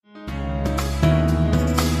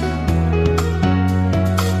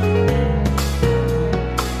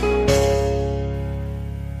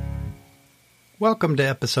Welcome to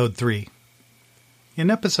Episode 3. In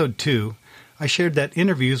Episode 2, I shared that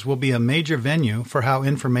interviews will be a major venue for how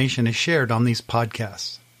information is shared on these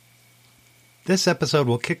podcasts. This episode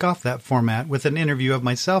will kick off that format with an interview of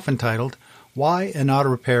myself entitled, Why an Auto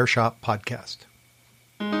Repair Shop Podcast?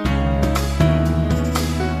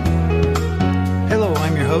 Hello,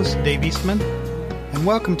 I'm your host, Dave Eastman, and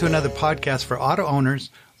welcome to another podcast for auto owners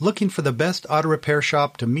looking for the best auto repair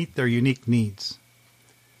shop to meet their unique needs.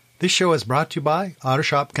 This show is brought to you by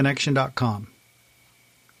AutoShopConnection.com.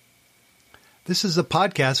 This is a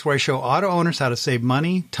podcast where I show auto owners how to save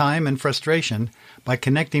money, time, and frustration by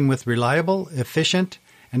connecting with reliable, efficient,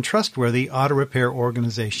 and trustworthy auto repair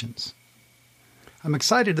organizations. I'm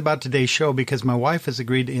excited about today's show because my wife has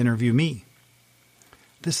agreed to interview me.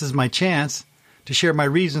 This is my chance to share my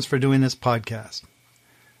reasons for doing this podcast.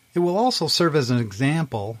 It will also serve as an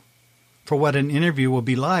example for what an interview will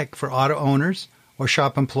be like for auto owners or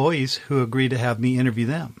shop employees who agree to have me interview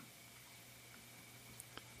them.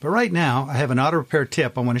 But right now, I have an auto repair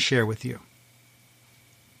tip I want to share with you.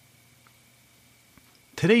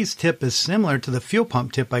 Today's tip is similar to the fuel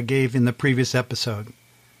pump tip I gave in the previous episode.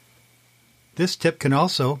 This tip can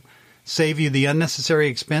also save you the unnecessary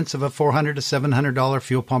expense of a $400 to $700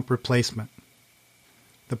 fuel pump replacement.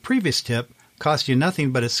 The previous tip cost you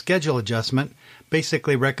nothing but a schedule adjustment,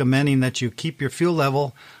 basically recommending that you keep your fuel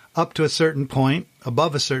level up to a certain point,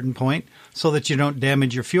 above a certain point, so that you don't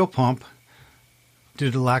damage your fuel pump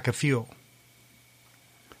due to lack of fuel.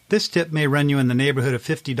 This tip may run you in the neighborhood of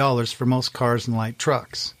 $50 for most cars and light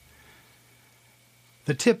trucks.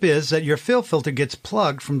 The tip is that your fuel filter gets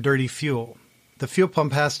plugged from dirty fuel. The fuel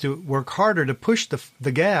pump has to work harder to push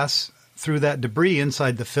the gas through that debris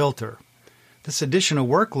inside the filter. This additional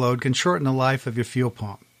workload can shorten the life of your fuel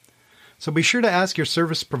pump. So be sure to ask your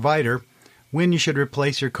service provider when you should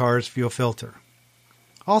replace your car's fuel filter.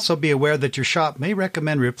 Also be aware that your shop may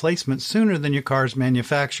recommend replacement sooner than your car's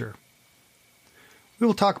manufacturer. We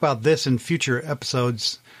will talk about this in future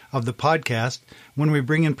episodes of the podcast when we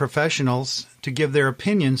bring in professionals to give their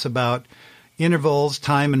opinions about intervals,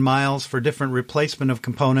 time, and miles for different replacement of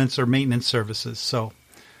components or maintenance services. So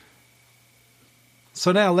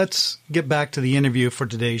now let's get back to the interview for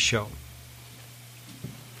today's show.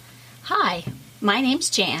 Hi, my name's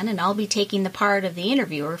Jan, and I'll be taking the part of the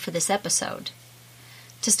interviewer for this episode.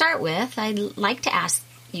 To start with, I'd like to ask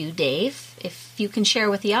you, Dave, if you can share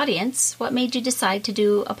with the audience what made you decide to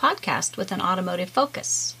do a podcast with an automotive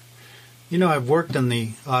focus. You know, I've worked in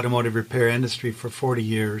the automotive repair industry for 40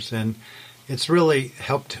 years, and it's really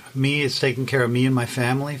helped me. It's taken care of me and my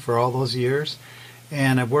family for all those years.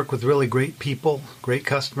 And I've worked with really great people, great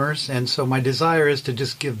customers, and so my desire is to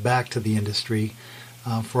just give back to the industry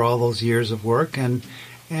for all those years of work. And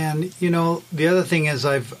you know, the other thing is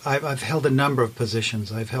I've held a number of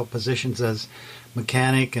positions. I've held positions as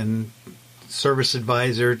mechanic and service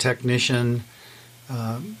advisor, technician,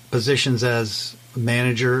 positions as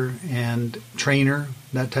manager and trainer,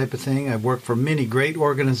 that type of thing. I've worked for many great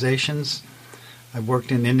organizations. I've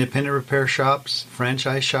worked in independent repair shops,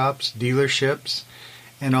 franchise shops, dealerships,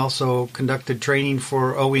 and also conducted training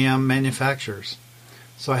for OEM manufacturers.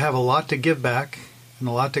 So I have a lot to give back and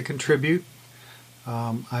a lot to contribute.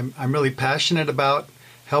 I'm really passionate about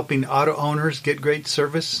helping auto owners get great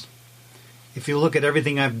service. If you look at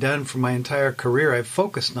everything I've done for my entire career, I've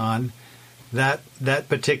focused on that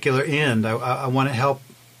particular end. I want to help.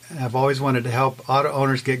 I've always wanted to help auto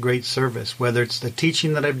owners get great service, whether it's the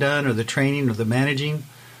teaching that I've done or the training or the managing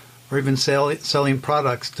or even selling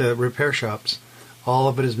products to repair shops. All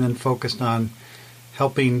of it has been focused on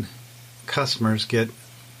helping customers get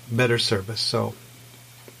better service. So,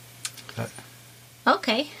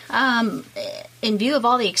 Okay. In view of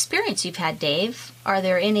all the experience you've had, Dave, are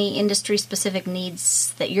there any industry-specific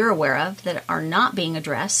needs that you're aware of that are not being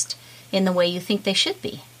addressed in the way you think they should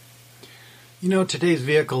be? You know, today's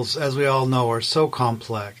vehicles, as we all know, are so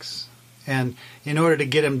complex. And in order to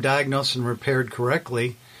get them diagnosed and repaired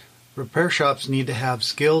correctly, repair shops need to have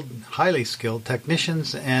skilled, highly skilled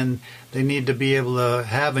technicians, and they need to be able to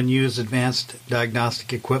have and use advanced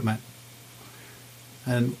diagnostic equipment.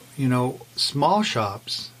 And, you know, small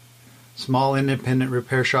shops, small independent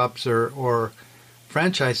repair shops or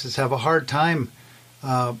franchises have a hard time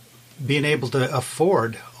being able to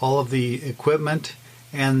afford all of the equipment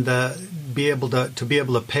and be able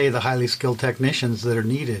to pay the highly skilled technicians that are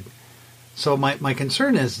needed. So my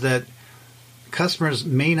concern is that customers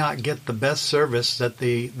may not get the best service that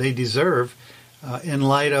they deserve in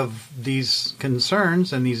light of these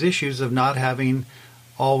concerns and these issues of not having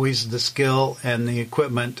always the skill and the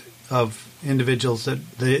equipment of individuals that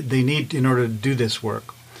they need in order to do this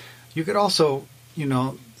work. You could also,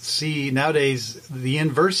 see nowadays the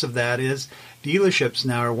inverse of that is dealerships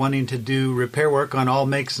now are wanting to do repair work on all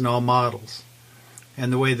makes and all models.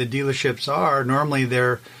 And the way the dealerships are, normally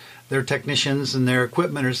their technicians and their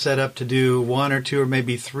equipment are set up to do 1 or 2 or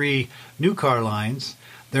maybe 3 new car lines.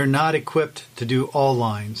 They're not equipped to do all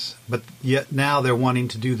lines, but yet now they're wanting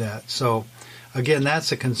to do that. So again,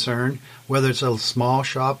 that's a concern. Whether it's a small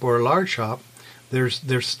shop or a large shop, there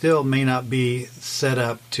still may not be set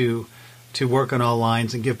up to work on all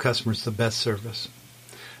lines and give customers the best service.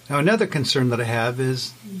 Now, another concern that I have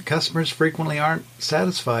is customers frequently aren't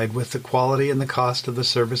satisfied with the quality and the cost of the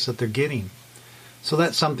service that they're getting. So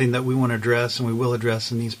that's something that we want to address, and we will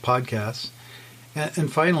address in these podcasts.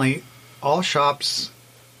 And finally, all shops,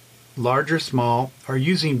 large or small, are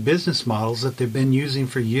using business models that they've been using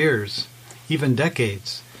for years, even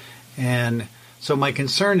decades. And so my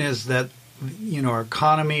concern is that, our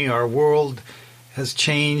economy, our world has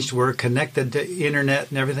changed. We're connected to internet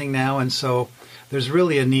and everything now, and so there's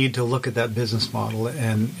really a need to look at that business model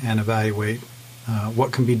and evaluate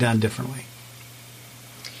what can be done differently.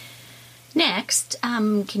 Next,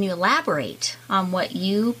 can you elaborate on what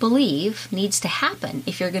you believe needs to happen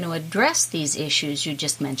if you're going to address these issues you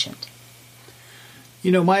just mentioned?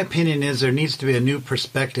 My opinion is there needs to be a new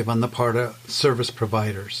perspective on the part of service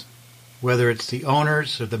providers, whether it's the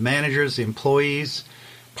owners or the managers, the employees,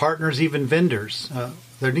 partners, even vendors.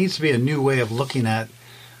 There needs to be a new way of looking at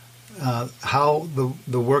how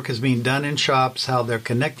the work is being done in shops, how they're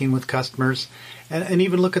connecting with customers, and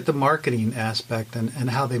even look at the marketing aspect and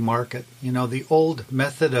how they market. The old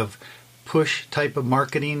method of push type of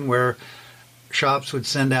marketing where shops would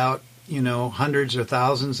send out, hundreds or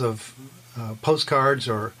thousands of postcards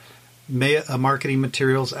or marketing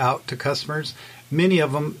materials out to customers. Many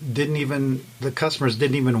of them the customers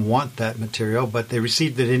didn't even want that material, but they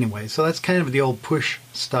received it anyway. So that's kind of the old push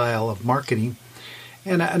style of marketing.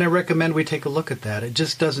 And I recommend we take a look at that. It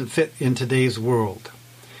just doesn't fit in today's world.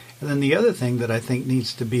 And then the other thing that I think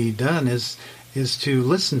needs to be done is to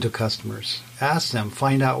listen to customers, ask them,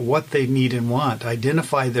 find out what they need and want,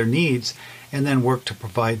 identify their needs, and then work to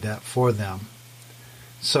provide that for them.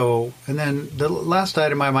 So, and then the last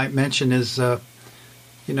item I might mention is,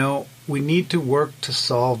 we need to work to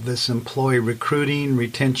solve this employee recruiting,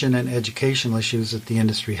 retention, and educational issues that the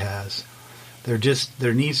industry has.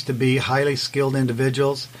 There needs to be highly skilled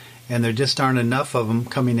individuals, and there just aren't enough of them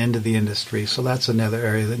coming into the industry. So that's another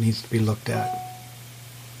area that needs to be looked at.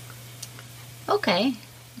 Okay.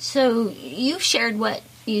 So you've shared what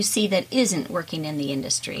you see that isn't working in the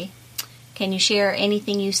industry. Can you share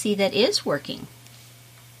anything you see that is working?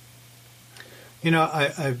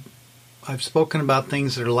 I've spoken about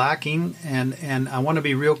things that are lacking, and I want to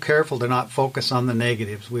be real careful to not focus on the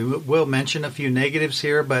negatives. We will mention a few negatives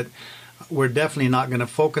here, but we're definitely not going to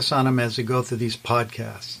focus on them as we go through these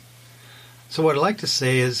podcasts. So what I'd like to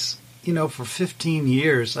say is, for 15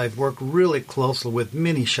 years, I've worked really closely with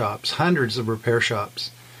many shops, hundreds of repair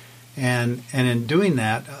shops. And in doing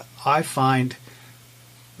that, I find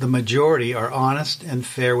the majority are honest and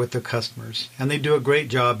fair with their customers, and they do a great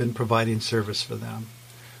job in providing service for them.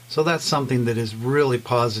 So that's something that is really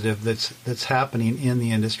positive that's happening in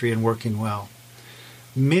the industry and working well.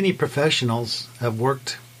 Many professionals have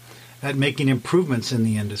worked at making improvements in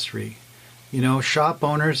the industry. Shop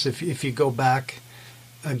owners, if you go back,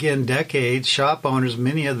 again, decades, shop owners,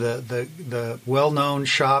 many of the well-known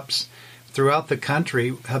shops throughout the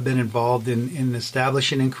country have been involved in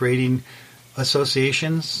establishing and creating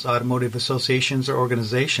associations, automotive associations or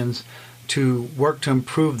organizations to work to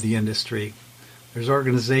improve the industry. There's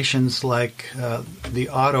organizations like the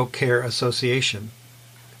Auto Care Association.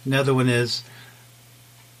 Another one is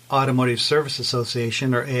Automotive Service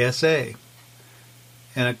Association, or ASA.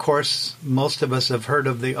 And of course, most of us have heard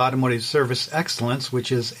of the Automotive Service Excellence,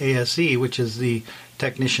 which is ASE, which is the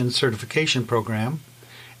Technician Certification Program.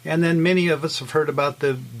 And then many of us have heard about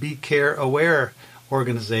the Be Care Aware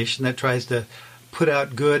organization that tries to put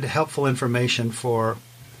out good, helpful information for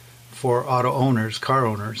auto owners, car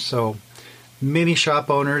owners. So many shop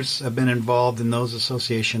owners have been involved in those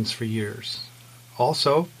associations for years.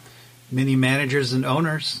 Also, many managers and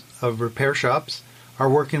owners of repair shops are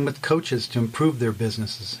working with coaches to improve their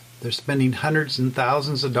businesses. They're spending hundreds and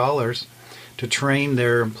thousands of dollars to train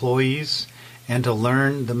their employees and to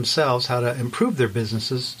learn themselves how to improve their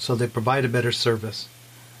businesses so they provide a better service.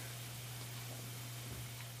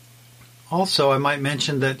 Also, I might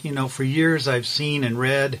mention that, for years I've seen and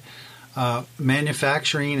read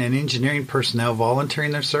manufacturing and engineering personnel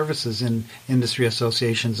volunteering their services in industry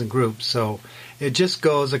associations and groups. So it just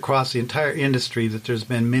goes across the entire industry that there's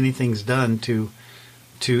been many things done to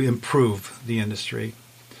improve the industry.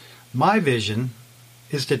 My vision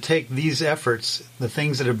is to take these efforts, the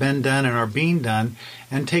things that have been done and are being done,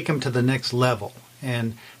 and take them to the next level.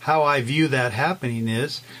 And how I view that happening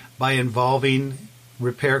is by involving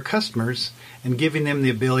repair customers and giving them the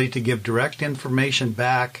ability to give direct information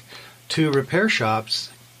back to repair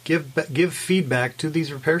shops, give feedback to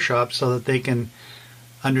these repair shops so that they can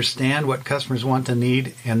understand what customers want and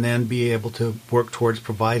need, and then be able to work towards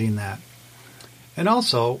providing that. And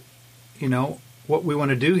also, what we want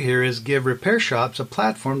to do here is give repair shops a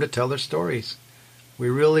platform to tell their stories. We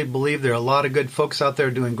really believe there are a lot of good folks out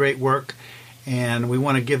there doing great work, and we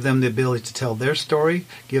want to give them the ability to tell their story,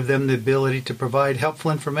 give them the ability to provide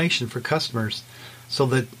helpful information for customers so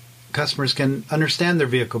that customers can understand their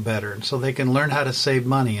vehicle better, and so they can learn how to save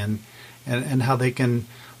money and how they can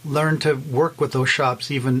learn to work with those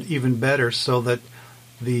shops even better so that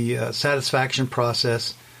the satisfaction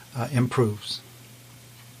process improves.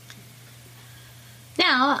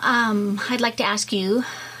 Now, I'd like to ask you,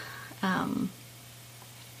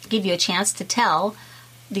 give you a chance to tell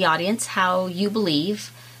the audience how you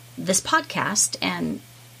believe this podcast and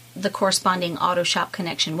the corresponding Auto Shop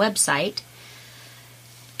Connection website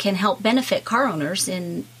can help benefit car owners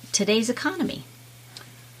in today's economy.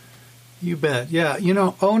 You bet. Yeah,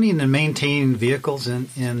 owning and maintaining vehicles in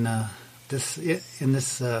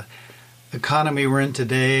this economy we're in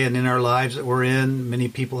today, and in our lives that we're in, many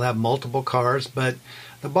people have multiple cars. But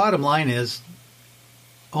the bottom line is,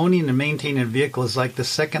 owning and maintaining a vehicle is like the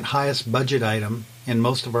second highest budget item in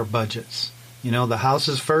most of our budgets. The house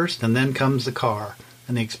is first, and then comes the car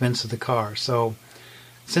and the expense of the car. So,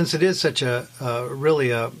 since it is such an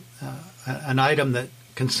item that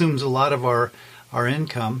consumes a lot of our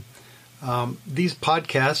income, these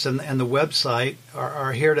podcasts and the website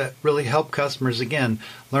are here to really help customers, again,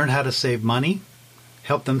 learn how to save money,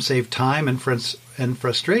 help them save time and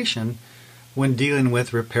frustration when dealing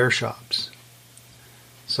with repair shops.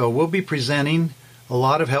 So we'll be presenting a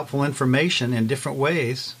lot of helpful information in different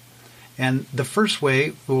ways. And the first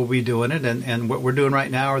way we'll be doing it, and what we're doing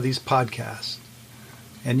right now, are these podcasts.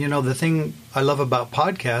 And the thing I love about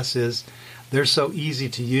podcasts is they're so easy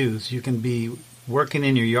to use. You can be working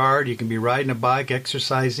in your yard, you can be riding a bike,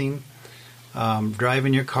 exercising,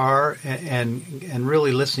 driving your car, and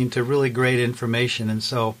really listening to really great information. And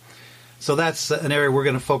so that's an area we're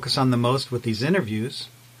going to focus on the most with these interviews.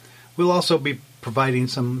 We'll also be providing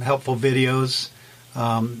some helpful videos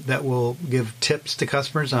that will give tips to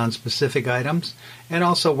customers on specific items, and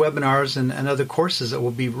also webinars and other courses that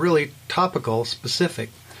will be really topical, specific,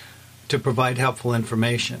 to provide helpful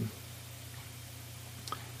information.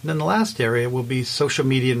 And then the last area will be social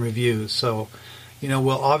media and reviews. So, we'll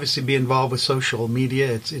obviously be involved with social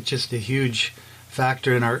media. It's just a huge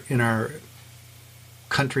factor in our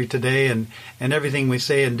country today, and everything we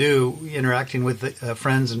say and do, interacting with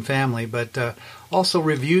friends and family. But also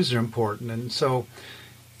reviews are important. And so,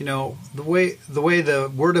 the way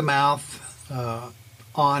the word of mouth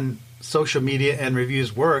on social media and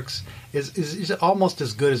reviews works is almost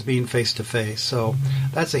as good as being face to face. So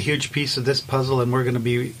that's a huge piece of this puzzle, and we're going to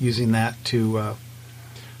be using that to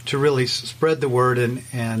really spread the word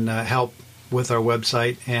and help with our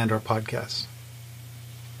website and our podcasts.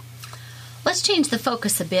 Let's change the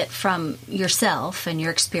focus a bit from yourself and your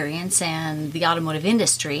experience and the automotive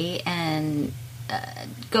industry, and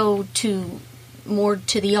go more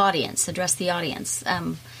to the audience, address the audience.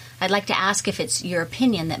 I'd like to ask if it's your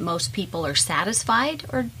opinion that most people are satisfied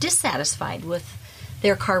or dissatisfied with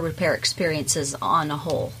their car repair experiences on a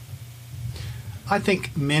whole. I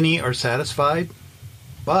think many are satisfied,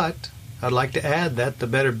 but I'd like to add that the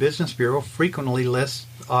Better Business Bureau frequently lists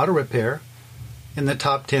auto repair in the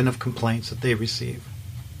top 10 of complaints that they receive.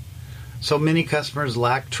 So many customers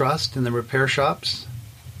lack trust in the repair shops.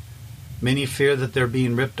 Many fear that they're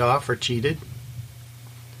being ripped off or cheated.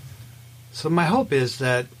 So my hope is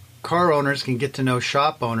that car owners can get to know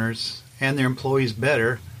shop owners and their employees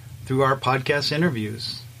better through our podcast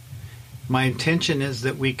interviews. My intention is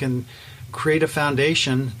that we can create a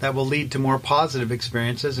foundation that will lead to more positive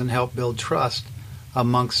experiences and help build trust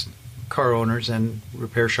amongst car owners and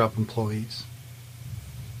repair shop employees.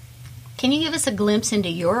 Can you give us a glimpse into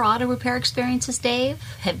your auto repair experiences, Dave?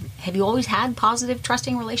 Have you always had positive,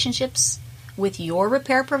 trusting relationships with your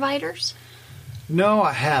repair providers? No,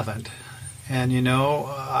 I haven't. And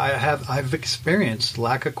I've experienced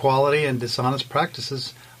lack of quality and dishonest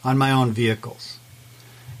practices on my own vehicles.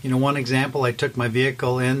 One example, I took my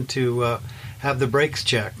vehicle in to have the brakes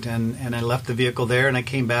checked, and I left the vehicle there, and I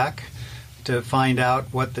came back to find out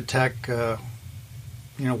what the tech,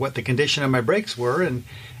 what the condition of my brakes were, and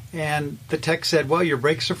the tech said, well, your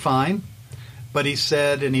brakes are fine, But he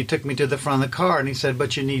said, and he took me to the front of the car, and he said,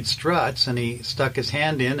 but you need struts. And he stuck his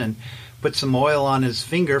hand in and put some oil on his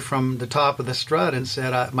finger from the top of the strut and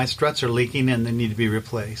said, my struts are leaking and they need to be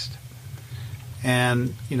replaced.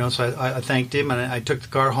 And, so I thanked him, and I took the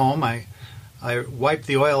car home. I wiped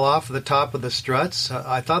the oil off the top of the struts.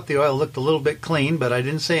 I thought the oil looked a little bit clean, but I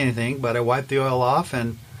didn't say anything. But I wiped the oil off,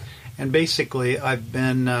 and basically I've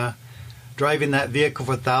been driving that vehicle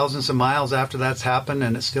for thousands of miles after that's happened,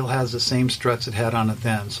 and it still has the same struts it had on it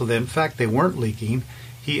then. So in fact, they weren't leaking.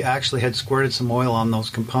 He actually had squirted some oil on those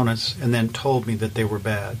components and then told me that they were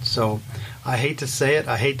bad. So I hate to say it.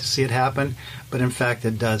 I hate to see it happen, but in fact,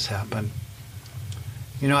 it does happen.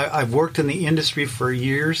 I've worked in the industry for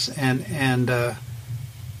years, and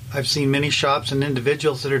I've seen many shops and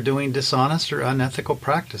individuals that are doing dishonest or unethical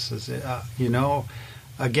practices.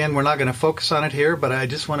 Again, we're not going to focus on it here, but I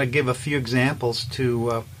just want to give a few examples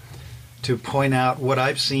to point out what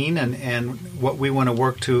I've seen and what we want to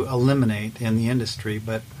work to eliminate in the industry.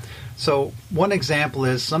 So one example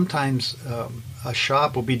is sometimes a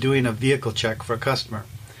shop will be doing a vehicle check for a customer,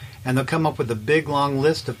 and they'll come up with a big, long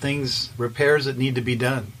list of things, repairs that need to be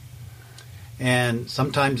done. And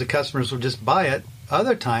sometimes the customers will just buy it.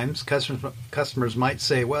 Other times, customers might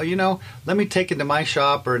say, well, let me take it to my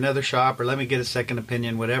shop or another shop, or let me get a second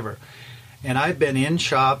opinion, whatever. And I've been in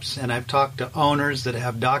shops, and I've talked to owners that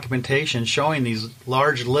have documentation showing these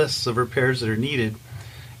large lists of repairs that are needed,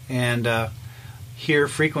 and hear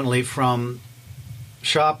frequently from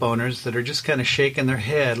shop owners that are just kind of shaking their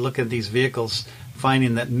head looking at these vehicles,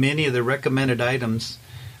 finding that many of the recommended items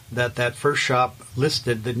that first shop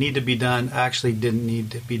listed that need to be done actually didn't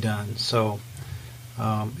need to be done. So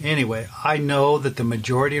anyway, I know that the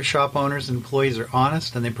majority of shop owners and employees are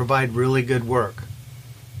honest, and they provide really good work.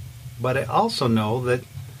 But I also know that,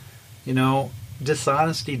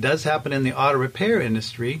 dishonesty does happen in the auto repair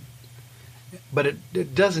industry, but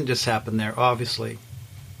it doesn't just happen there, obviously.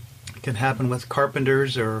 It can happen with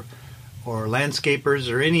carpenters or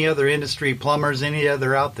landscapers or any other industry, plumbers, any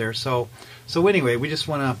other out there. So anyway, we just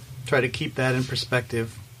want to try to keep that in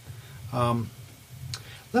perspective.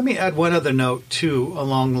 Let me add one other note, too,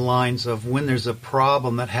 along the lines of when there's a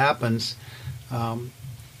problem that happens.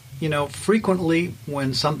 Frequently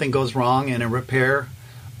when something goes wrong in a repair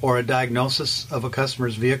or a diagnosis of a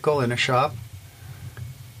customer's vehicle in a shop,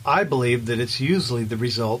 I believe that it's usually the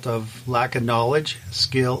result of lack of knowledge,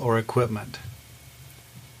 skill, or equipment.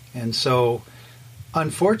 And so,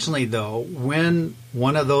 unfortunately, though, when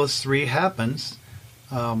one of those three happens,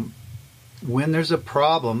 when there's a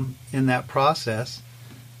problem in that process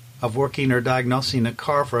of working or diagnosing a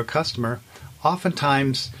car for a customer,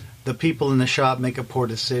 oftentimes the people in the shop make a poor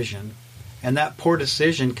decision. And that poor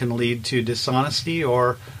decision can lead to dishonesty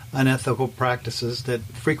or unethical practices that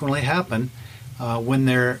frequently happen when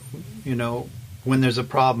there's a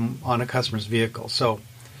problem on a customer's vehicle. So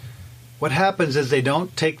what happens is they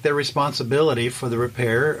don't take their responsibility for the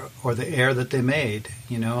repair or the error that they made,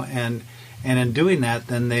 and in doing that,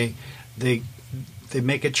 then they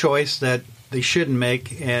make a choice that they shouldn't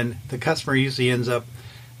make, and the customer usually ends up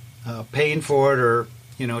paying for it or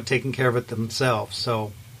taking care of it themselves.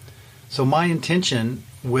 So my intention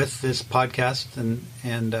with this podcast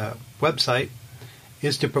and website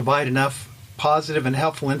is to provide enough positive and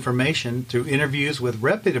helpful information through interviews with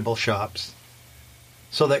reputable shops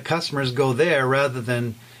so that customers go there rather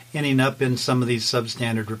than ending up in some of these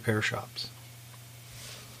substandard repair shops.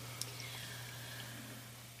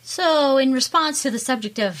 So in response to the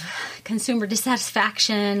subject of consumer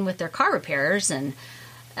dissatisfaction with their car repairs and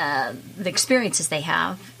the experiences they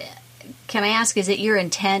have, can I ask, is it your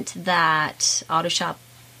intent that Auto Shop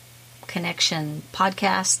Connection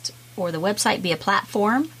podcast or the website be a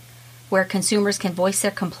platform where consumers can voice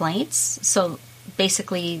their complaints? So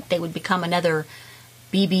basically they would become another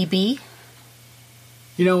BBB?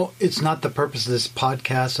 It's not the purpose of this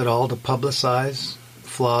podcast at all to publicize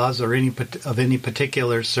flaws or any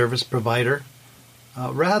particular service provider.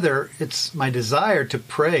 Rather, it's my desire to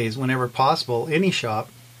praise, whenever possible, any shop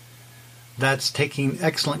that's taking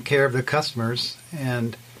excellent care of their customers.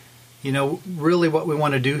 And, really what we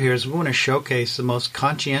want to do here is we want to showcase the most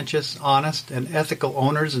conscientious, honest, and ethical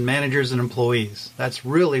owners and managers and employees. That's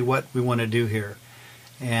really what we want to do here.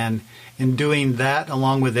 And in doing that,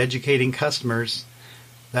 along with educating customers,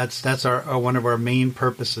 that's our one of our main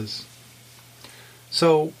purposes.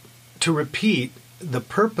 So, to repeat, the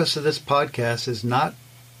purpose of this podcast is not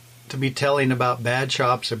to be telling about bad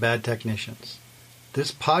shops or bad technicians.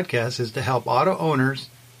 This podcast is to help auto owners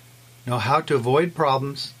know how to avoid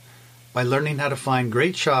problems by learning how to find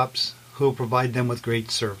great shops who will provide them with great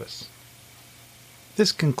service.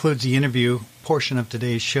 This concludes the interview portion of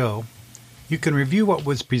today's show. You can review what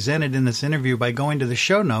was presented in this interview by going to the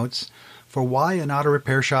show notes for Why an Auto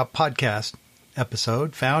Repair Shop podcast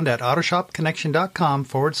episode found at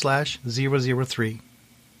autoshopconnection.com/003.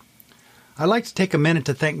 I'd like to take a minute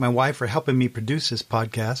to thank my wife for helping me produce this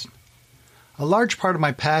podcast. A large part of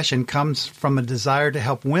my passion comes from a desire to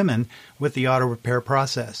help women with the auto repair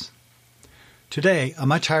process. Today, a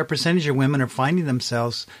much higher percentage of women are finding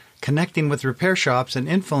themselves connecting with repair shops and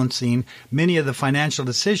influencing many of the financial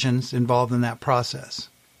decisions involved in that process.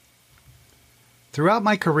 Throughout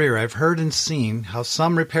my career, I've heard and seen how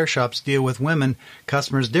some repair shops deal with women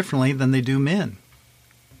customers differently than they do men.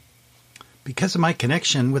 Because of my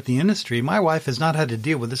connection with the industry, my wife has not had to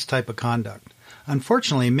deal with this type of conduct.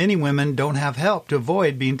 Unfortunately, many women don't have help to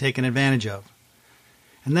avoid being taken advantage of.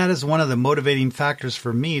 And that is one of the motivating factors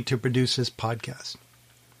for me to produce this podcast.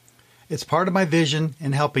 It's part of my vision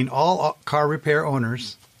in helping all car repair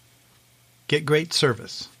owners get great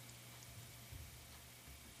service.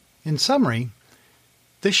 In summary,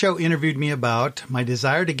 this show interviewed me about my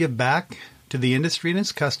desire to give back to the industry and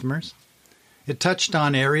its customers. It touched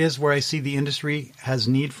on areas where I see the industry has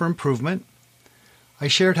need for improvement. I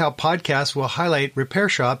shared how podcasts will highlight repair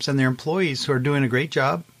shops and their employees who are doing a great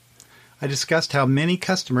job. I discussed how many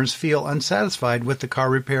customers feel unsatisfied with the car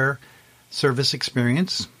repair service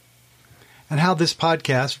experience, and how this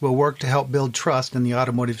podcast will work to help build trust in the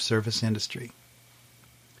automotive service industry.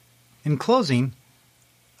 In closing,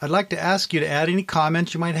 I'd like to ask you to add any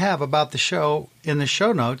comments you might have about the show in the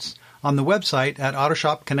show notes on the website at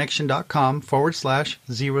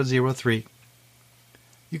autoshopconnection.com/003.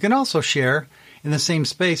 You can also share in the same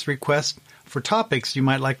space requests for topics you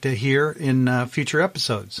might like to hear in future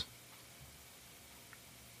episodes.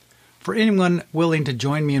 For anyone willing to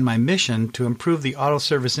join me in my mission to improve the auto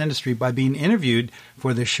service industry by being interviewed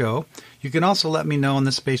for this show, you can also let me know in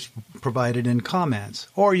the space provided in comments,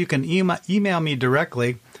 or you can email me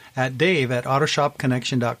directly at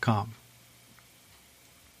dave@autoshopconnection.com.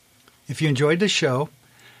 If you enjoyed the show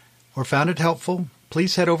or found it helpful,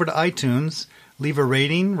 please head over to iTunes, leave a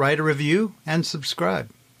rating, write a review, and subscribe.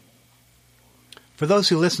 For those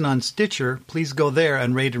who listen on Stitcher, please go there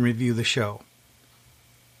and rate and review the show.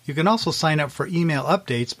 You can also sign up for email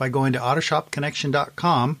updates by going to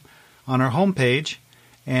autoshopconnection.com on our homepage,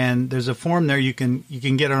 and there's a form there you can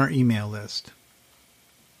get on our email list.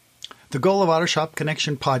 The goal of Auto Shop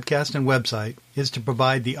Connection podcast and website is to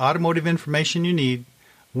provide the automotive information you need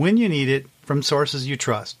when you need it from sources you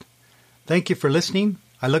trust. Thank you for listening.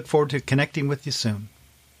 I look forward to connecting with you soon.